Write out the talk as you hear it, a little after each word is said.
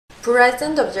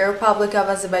President of the Republic of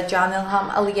Azerbaijan Ilham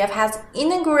Aliyev has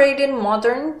inaugurated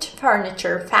modern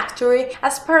furniture factory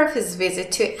as part of his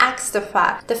visit to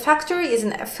Aghstafa. The factory is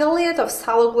an affiliate of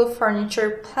Saloglu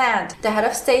Furniture Plant. The head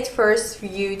of state first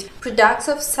viewed products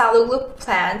of Saloglu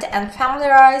plant and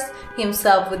familiarized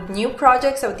himself with new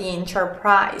projects of the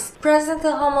enterprise. President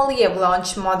Ilham Aliyev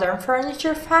launched modern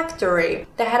furniture factory.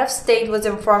 The head of state was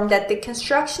informed that the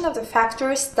construction of the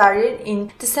factory started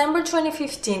in December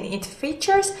 2015. It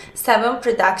features 7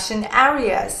 production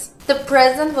areas. The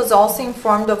president was also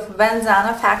informed of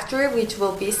Venzana factory, which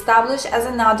will be established as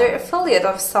another affiliate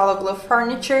of Saloglu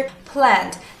Furniture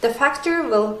Plant. The factory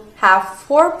will have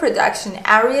 4 production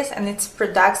areas and its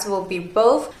products will be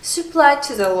both supplied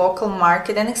to the local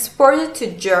market and exported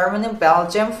to Germany,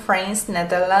 Belgium, France,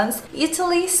 Netherlands,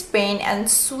 Italy, Spain and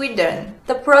Sweden.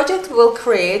 The project will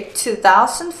create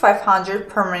 2,500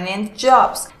 permanent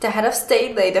jobs. The head of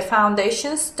state laid the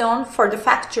foundation stone for the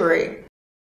factory.